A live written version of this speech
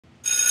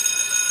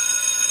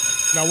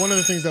Now, one of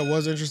the things that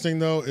was interesting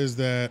though is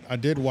that I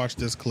did watch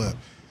this clip.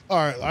 All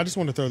right, I just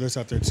want to throw this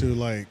out there too.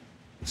 Like,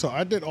 so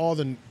I did all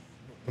the.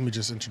 Let me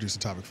just introduce the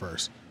topic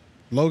first.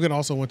 Logan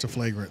also went to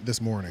Flagrant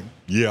this morning.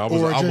 Yeah, I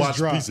watched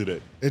a piece of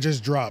that. It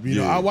just dropped. You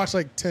know, I watched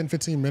like 10,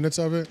 15 minutes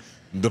of it.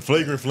 The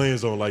Flagrant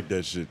fans don't like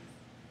that shit.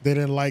 They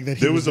didn't like that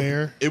he was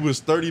there. It was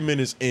 30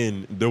 minutes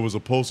in. There was a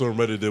post on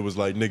Reddit that was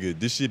like, nigga,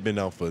 this shit been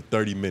out for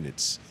 30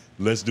 minutes.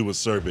 Let's do a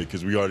survey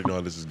because we already know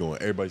how this is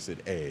going. Everybody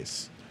said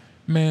ass.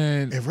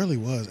 Man. It really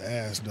was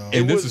ass, dog.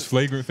 And this is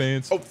Flagrant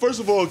fans? Oh, first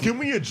of all, can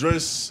we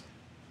address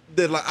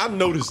that? Like, I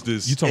noticed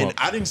this, and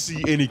I didn't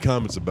see any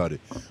comments about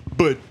it.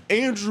 But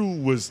Andrew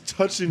was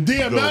touching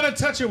the amount of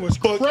touching was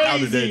crazy.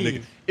 Out of that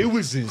nigga. It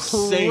was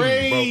insane,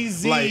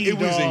 crazy, bro. Like, it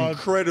was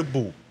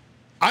incredible.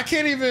 I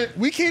can't even.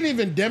 We can't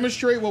even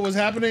demonstrate what was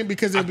happening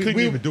because I couldn't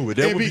even do it.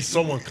 That would be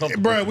so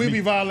uncomfortable, bro. We'd be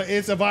violent.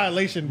 It's a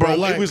violation, bro.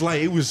 Like,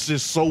 it was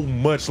just so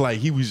much. Like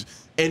he was,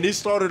 and it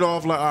started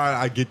off like, all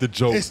right, I get the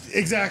joke.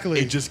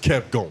 Exactly. It just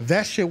kept going.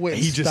 That shit went.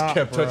 He just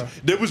kept touching.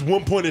 There was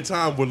one point in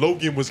time where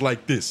Logan was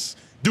like this.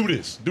 Do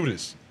this. Do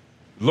this.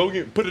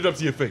 Logan, put it up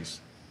to your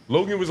face.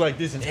 Logan was like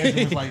this, and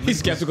Andrew was like, he's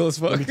skeptical as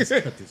fuck. Let me just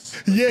cut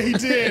this. Yeah, he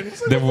did.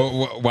 Then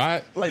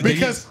why? Like,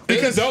 because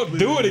don't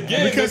do it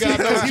again. Because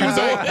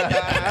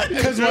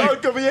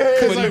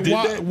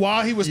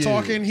while he was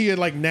talking, he had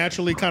like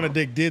naturally kind of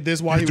did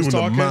this while he was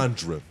talking. The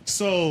mantra.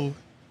 So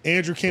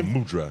Andrew came.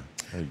 Mudra.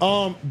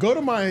 Go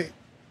to my.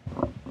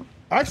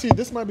 Actually,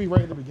 this might be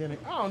right at the beginning.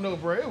 I don't know,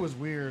 bro. It was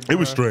weird. It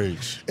was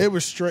strange. It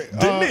was straight.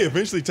 Didn't they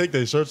eventually take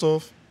their shirts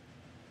off?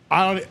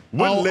 I don't.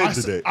 What led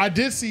to that? I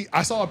did see.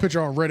 I saw a picture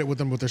on Reddit with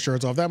them with their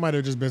shirts off. That might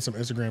have just been some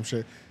Instagram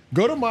shit.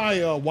 Go to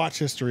my watch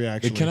history.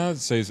 Actually, can I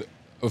say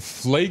the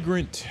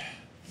Flagrant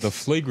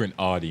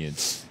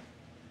audience?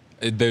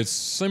 They're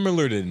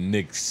similar to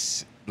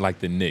Knicks, like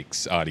the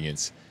Knicks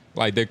audience.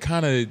 Like they're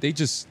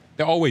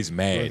always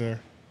mad. Right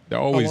they're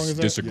always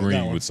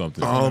disagreeing with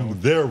something.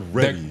 They're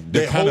ready.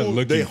 They're kind of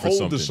looking for something. They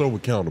hold the show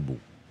accountable.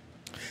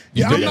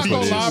 Yeah, I'm not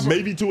gonna lie,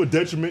 maybe to a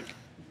detriment.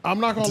 I'm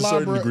not gonna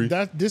lie,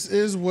 bro. This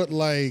is what,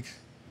 like,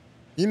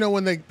 you know,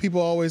 when people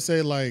always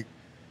say like,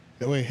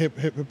 wait,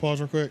 hit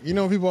pause real quick. You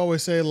know, people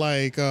always say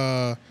like,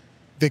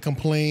 they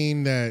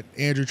complain that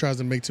Andrew tries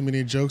to make too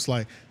many jokes.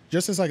 Like,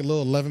 just this like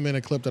little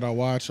 11-minute clip that I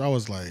watched, I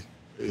was like,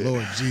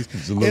 Lord jeez.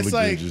 It's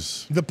like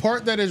the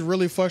part that is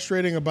really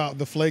frustrating about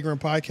the Flagrant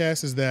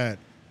podcast is that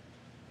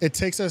it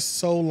takes us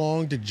so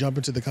long to jump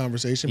into the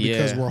conversation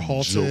because we're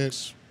halted.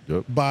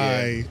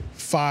 By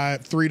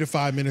 3 to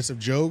 5 minutes of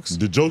jokes.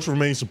 The jokes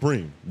remain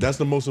supreme. That's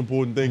the most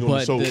important thing on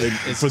the show.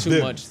 It's too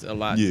much. A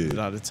lot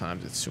of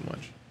times it's too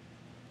much.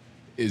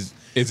 Is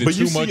it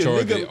too much,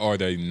 or are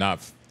they not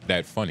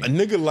that funny? A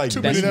nigga like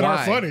too many that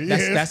aren't funny.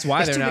 That's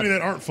why they're too not. Many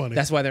that aren't funny.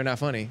 That's why they're not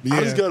funny.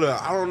 Yeah.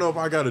 I don't know if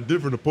I got a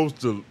different approach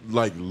to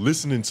like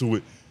listening to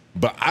it,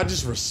 but I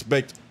just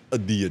respect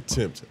the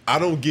attempt. I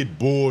don't get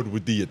bored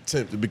with the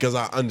attempt because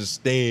I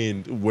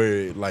understand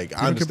where, like,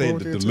 I understand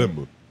the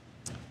dilemma.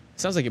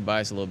 Sounds like you're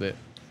biased a little bit.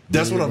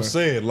 That's what I'm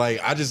saying. Like,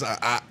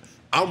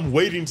 I'm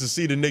waiting to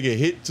see the nigga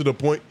hit to the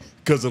point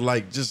because of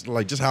just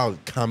how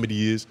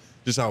comedy is,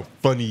 just how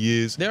funny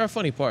he is. There are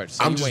funny parts.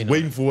 So I'm just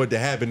waiting for it to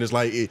happen. It's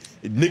like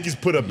niggas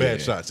put up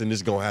bad shots and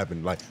it's gonna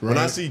happen. Like when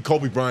I see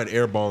Kobe Bryant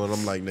airballing,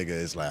 I'm like, nigga,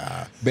 it's like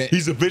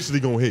he's eventually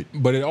gonna hit.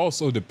 But it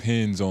also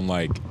depends on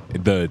like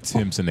the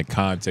attempts and the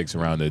context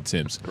around the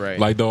attempts. Right.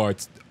 Like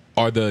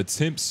are the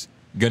attempts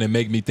gonna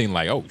make me think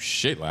like, oh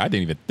shit, like I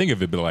didn't even think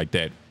of it like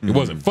that. It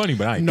wasn't funny,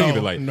 but I didn't think of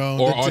it like.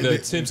 Or are the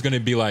attempts gonna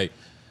be like,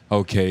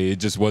 okay, it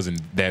just wasn't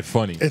that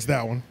funny. It's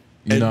that one.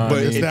 You know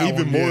but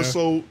even more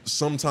so,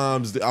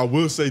 sometimes I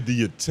will say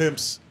the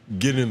attempts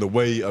get in the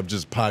way of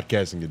just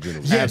podcasting in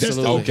general. Yeah,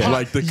 absolutely.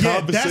 Like the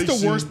conversation.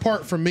 That's the worst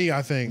part for me,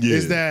 I think,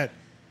 is that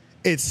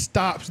it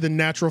stops the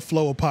natural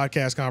flow of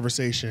podcast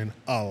conversation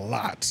a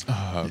lot.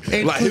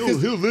 Okay. Like he'll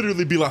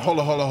literally be like, hold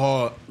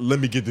on, let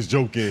me get this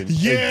joke in.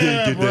 Yeah, and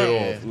then get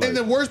that off. Like, and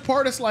the worst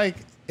part is like,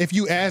 if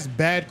you ask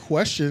bad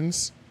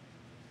questions,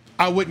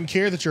 I wouldn't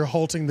care that you're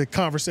halting the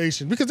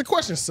conversation because the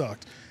question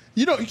sucked.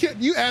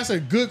 You ask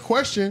a good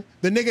question,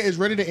 the nigga is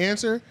ready to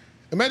answer.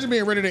 Imagine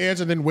being ready to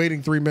answer and then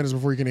waiting 3 minutes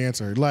before you can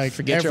answer. Like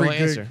forget your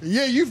answer.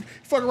 Yeah, you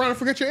fuck around and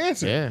forget your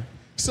answer. Yeah.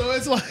 So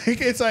it's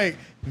like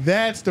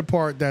that's the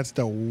part that's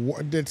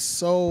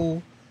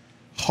so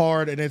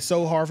hard, and it's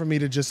so hard for me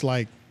to just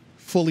like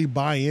fully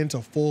buy into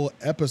full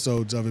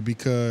episodes of it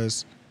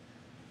because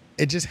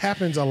it just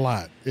happens a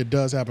lot. It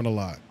does happen a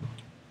lot.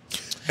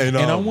 And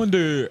I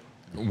wonder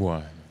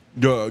what.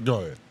 Go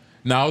ahead.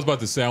 Now I was about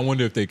to say I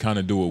wonder if they kind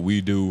of do what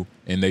we do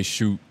and they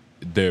shoot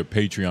their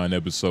Patreon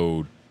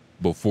episode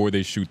before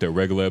they shoot their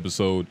regular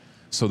episode.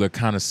 So they're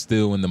kind of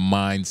still in the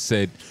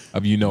mindset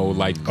of,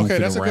 like goofing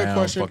that's around, a good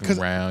question, fucking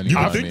around. You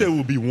would think they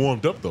would be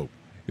warmed up though.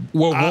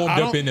 Well, warmed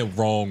up in the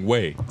wrong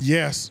way.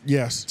 Yes.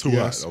 Too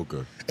hot.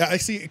 Okay. I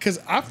see, because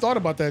I've thought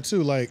about that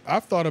too. Like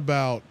I've thought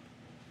about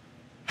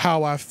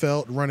how I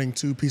felt running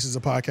 2 pieces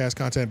of podcast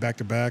content back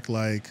to back.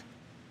 Like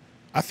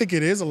I think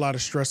it is a lot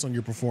of stress on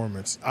your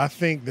performance. I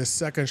think the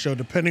second show,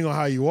 depending on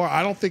how you are,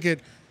 I don't think it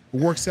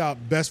works out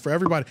best for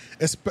everybody.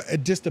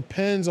 It just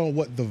depends on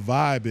what the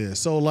vibe is.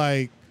 So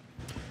like,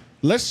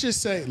 let's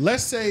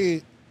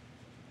say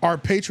our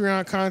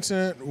Patreon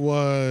content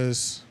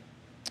was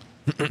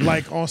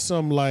like on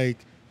some like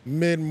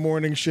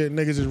mid-morning shit,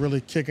 niggas is really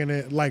kicking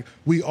it. Like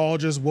we all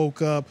just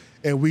woke up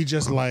and we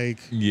just like,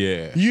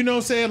 you know what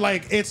I'm saying?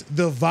 Like it's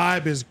the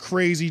vibe is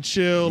crazy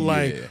chill.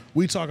 Like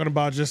we talking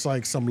about just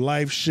like some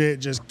life shit,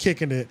 just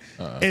kicking it.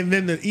 And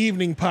then the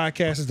evening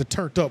podcast is the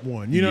turned up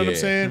one. You know what I'm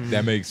saying?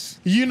 That makes,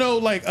 you know,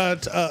 like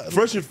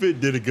Fresh and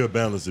Fit did a good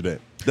balance of that.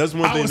 That's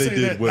one thing they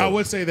did well. I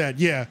would say that,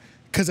 yeah.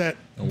 Because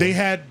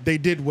they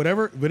did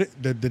whatever, but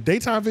the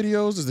daytime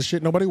videos is the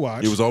shit nobody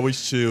watched. It was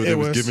always chill. They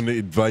was giving the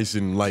advice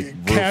and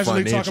like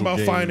casually talking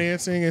about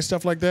financing and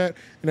stuff like that.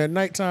 And at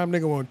nighttime,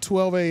 nigga, on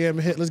 12 a.m.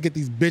 hit, let's get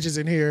these bitches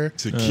in here.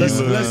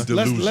 Tequila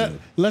delusion.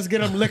 Let's get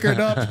them liquored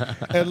up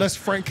and let's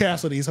Frank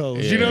Castle these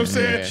hoes. You know what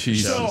I'm saying?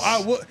 So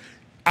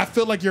I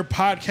feel like your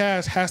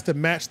podcast has to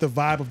match the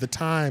vibe of the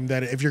time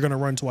that if you're going to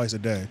run twice a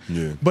day.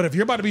 Yeah. But if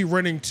you're about to be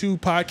running 2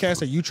 podcasts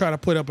that you try to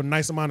put up a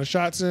nice amount of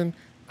shots in,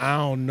 I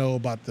don't know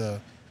about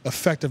the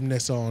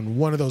effectiveness on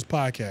one of those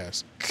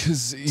podcasts.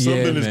 Because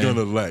something is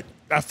gonna lack.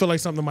 I feel like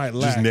something might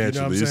lack. Just naturally, you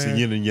know what I'm it's saying? a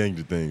yin and yang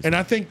to things. And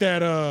I think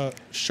that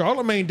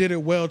𝙿𝙾𝚃 did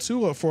it well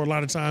too for a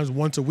lot of times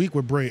once a week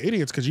with Brilliant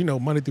Idiots, because you know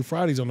Monday through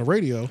Fridays on the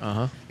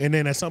radio, and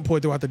then at some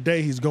point throughout the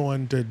day he's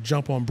going to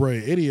jump on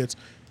Brilliant Idiots.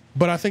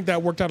 But I think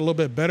that worked out a little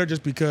bit better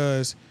just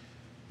because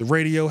the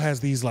radio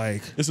has these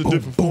like it's a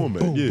different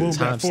format,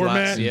 that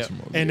format,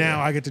 and now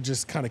I get to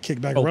just kind of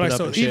kick back and relax.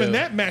 So even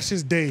that matched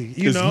his day,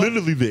 you know. It's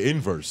literally the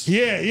inverse.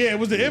 Yeah, it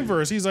was the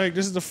inverse. He's like,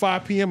 this is the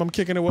 5 p.m. I'm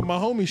kicking it with my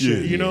homie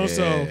shit, you know.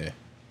 So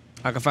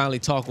I can finally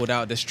talk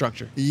without the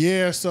structure.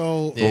 Yeah,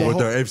 so or with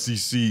the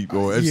FCC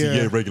or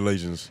FCA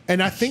regulations.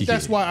 And I think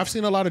that's why I've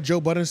seen a lot of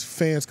Joe Budden's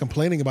fans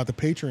complaining about the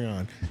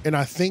Patreon, and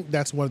I think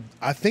that's what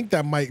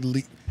that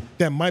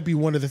might be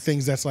one of the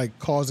things that's like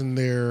causing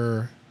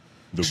their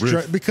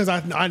because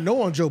I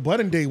know on Joe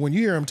Budden Day, when you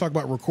hear him talk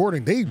about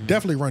recording, they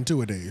definitely run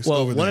 2-a-days.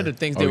 Well, one of the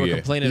things they were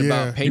complaining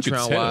about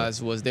Patreon wise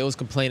was they was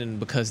complaining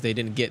because they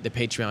didn't get the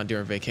Patreon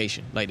during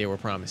vacation like they were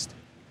promised.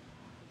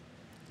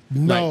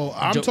 No,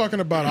 like, I'm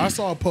talking about. I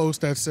saw a post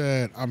that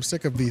said, "I'm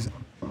sick of these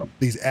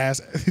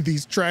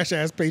trash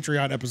ass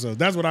Patreon episodes."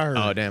 That's what I heard.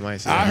 Oh damn! I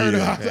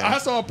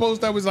saw a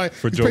post that was like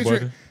for Joe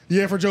Budden.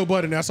 Yeah, for Joe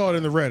Budden. I saw it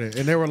in the Reddit,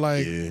 and they were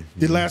like,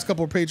 the last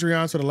couple of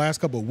Patreons for the last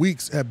couple of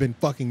weeks have been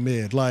fucking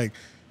mid, like.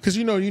 Because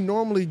you know you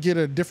normally get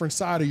a different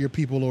side of your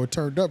people or a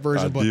turned up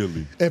version.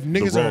 Ideally, but if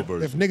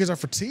niggas are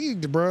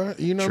fatigued, bro,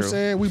 you know what I'm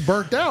saying? We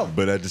burnt out.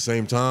 But at the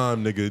same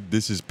time, nigga,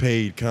 this is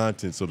paid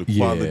content, so the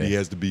quality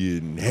has to be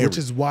inherent. Which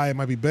is why it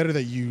might be better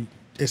that you,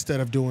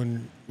 instead of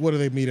doing, what do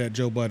they meet at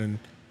Joe Budden?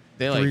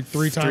 They like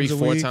three times a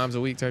week. 4 times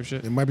a week type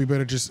shit. It might be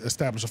better just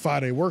establish a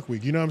 5-day work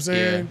week. You know what I'm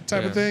saying?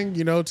 Type of thing.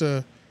 You know,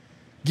 to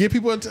give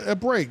people a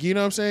break. You know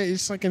what I'm saying?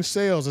 It's like in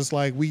sales. It's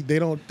like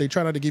they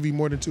try not to give you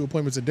more than 2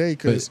 appointments a day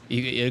because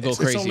it's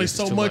crazy. It's only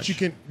so much you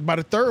can. By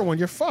the 3rd one,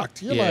 you're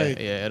fucked. You're like,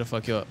 it'll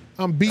fuck you up.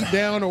 I'm beat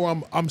down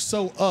or I'm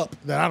so up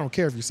that I don't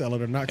care if you sell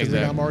it or not because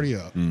I'm already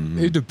up. Mm-hmm.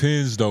 It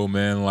depends though,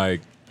 man.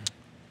 Like,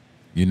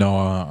 you know,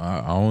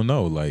 I don't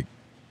know. Like,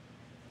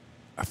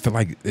 I feel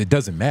like it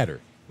doesn't matter.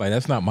 Like,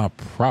 that's not my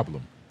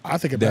problem. I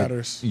think it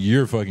matters.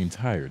 You're fucking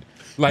tired.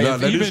 Like,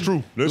 that is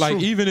true. That's true.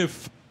 Even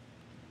if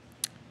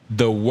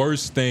the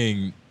worst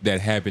thing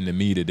that happened to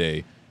me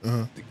today,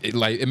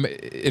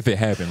 if it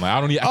happened, like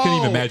I couldn't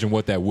even imagine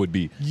what that would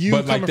be.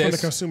 But coming from the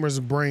consumer's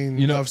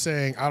brain, of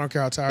saying, I don't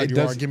care how tired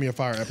you are, give me a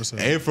fire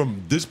episode. And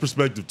from this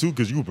perspective too,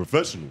 because you're a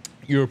professional.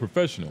 You're a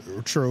professional.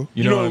 True.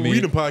 You know what I mean? We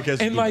the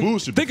podcast and like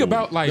bullshit. Think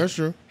about like that's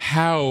true.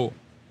 How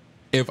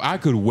if I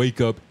could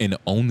wake up and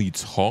only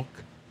talk.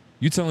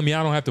 You telling me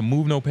I don't have to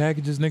move no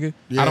packages, nigga?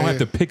 I don't have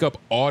to pick up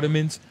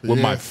ottomans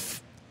with my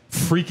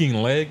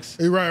freaking legs.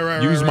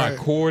 Right. Use my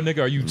core, nigga.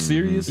 Are you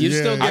serious? You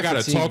still get I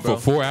gotta fatigued, talk bro.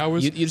 for 4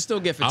 hours. You'd still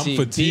get fatigued.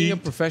 I'm fatigued. Being a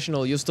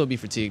professional, you'll still be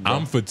fatigued. Bro.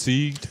 I'm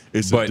fatigued.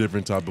 It's a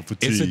different type of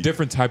fatigue. It's a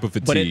different type of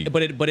fatigue.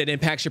 But it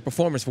impacts your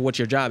performance for what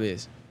your job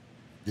is.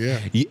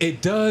 Yeah.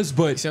 It does,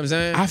 but you see what I'm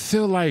saying? I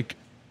feel like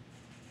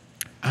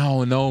I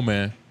don't know,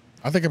 man.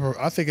 I think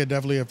it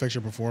definitely affects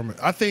your performance.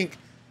 I think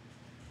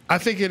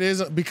it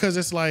is because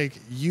it's like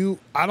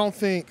I don't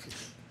think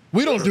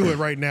we don't do it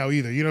right now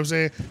either. You know what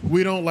I'm saying?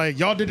 We don't like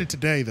y'all did it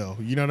today though.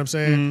 You know what I'm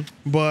saying?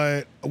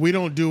 But we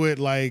don't do it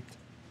like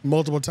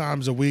multiple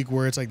times a week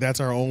where it's like that's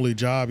our only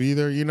job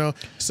either. You know?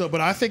 So, but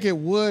I think it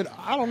would.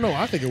 I don't know.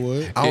 I think it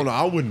would. I don't know.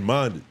 I wouldn't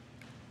mind it.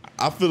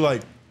 I feel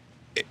like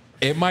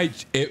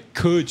it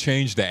could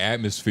change the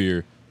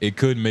atmosphere. It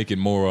could make it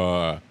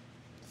more.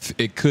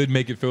 It could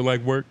make it feel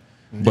like work.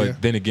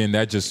 But then again,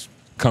 that just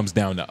comes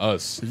down to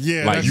us,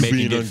 like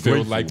making it feel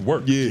ungrateful. like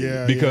work.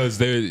 Yeah. Because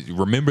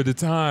remember the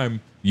time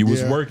You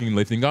was working,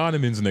 lifting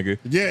ornaments, nigga.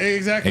 Yeah,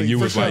 exactly. And you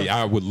was like,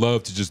 I would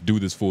love to just do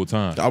this full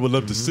time. I would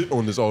love to sit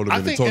on this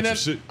ornament and talk some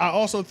shit. I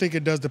also think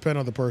it does depend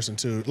on the person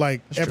too.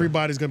 Like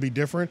everybody's gonna be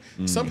different.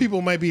 Some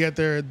people might be at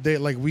their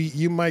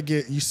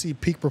you see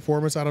peak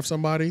performance out of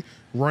somebody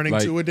running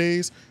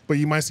 2-a-days, but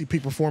you might see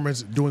peak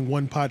performance doing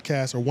one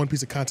podcast or one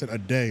piece of content a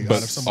day out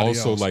of somebody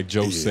else. But also, like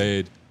Joe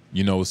said,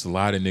 you know, it's a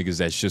lot of niggas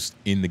that's just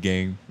in the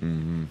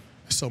game.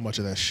 So much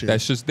of that shit.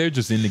 They're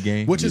just in the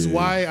game. Which is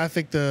why I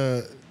think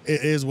it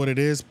is what it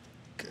is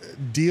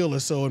deal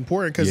is so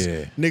important, because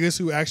niggas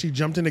who actually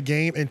jumped in the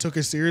game and took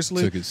it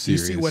seriously, you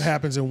see what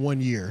happens in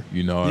 1 year.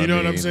 You know what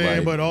I'm saying?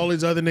 Like, but all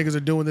these other niggas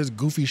are doing this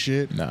goofy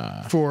shit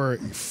for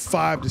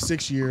 5 to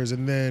 6 years,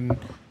 and then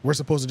we're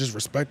supposed to just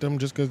respect them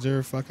just because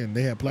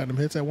they had platinum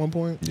hits at one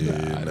point. You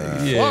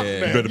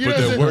better put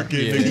that work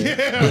in, nigga.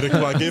 Better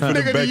clock in for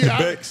them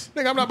back-to-backs.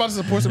 Nigga, I'm not about to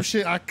support some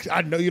shit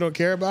I know you don't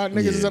care about.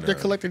 Niggas is up there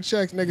collecting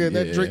checks. Nigga,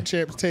 that drink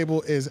champs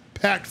table is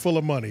packed full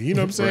of money. You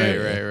know what I'm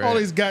saying? Right. All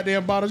these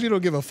goddamn bottles, you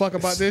don't give a fuck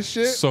about this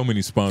shit. So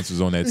many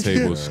sponsors on that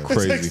table. It's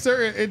crazy. It's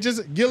like it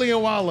just Gilly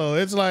and Wallow.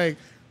 It's like,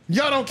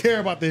 y'all don't care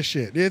about this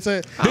shit. This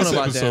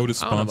episode is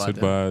sponsored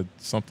by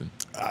something.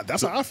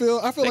 That's how I feel.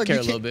 I feel they like care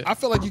you a little bit. I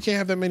feel like you can't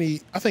have that many.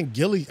 I think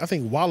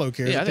Wallow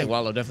cares. Yeah, I think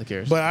Wallow definitely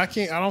cares. But I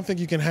don't think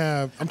you can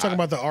have. I'm talking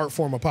about the art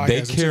form of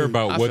podcasting. They care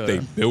about what they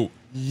built.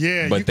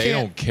 Yeah, but they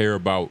don't care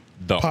about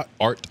the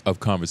art of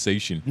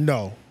conversation.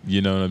 No,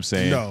 you know what I'm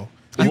saying? No.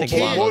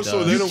 More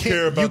so, they don't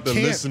care about the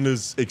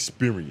listener's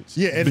experience.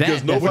 Yeah,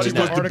 because nobody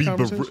wants to be.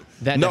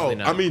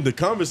 I mean, the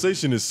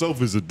conversation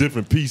itself is a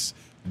different piece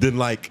than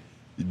like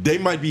they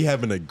might be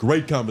having a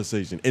great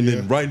conversation, and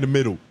then right in the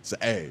middle, it's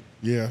an ad.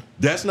 Yeah,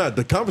 that's not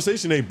the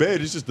conversation. Ain't bad.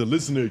 It's just the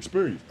listener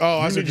experience. Oh,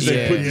 I see.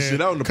 They put this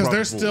shit out in the because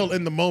they're still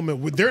in the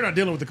moment. They're not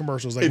dealing with the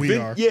commercials like we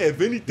are. Yeah,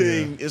 if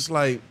anything, it's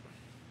like,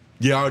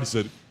 I already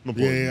said it. No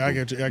yeah, I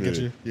get you. I get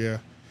you. Yeah.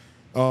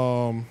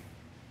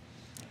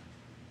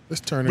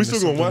 Let's turn. We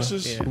still gonna watch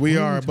this? Yeah. We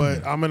are,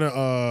 but I'm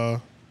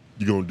gonna.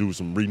 You gonna do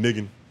some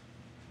reneging?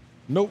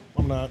 Nope,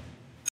 I'm not.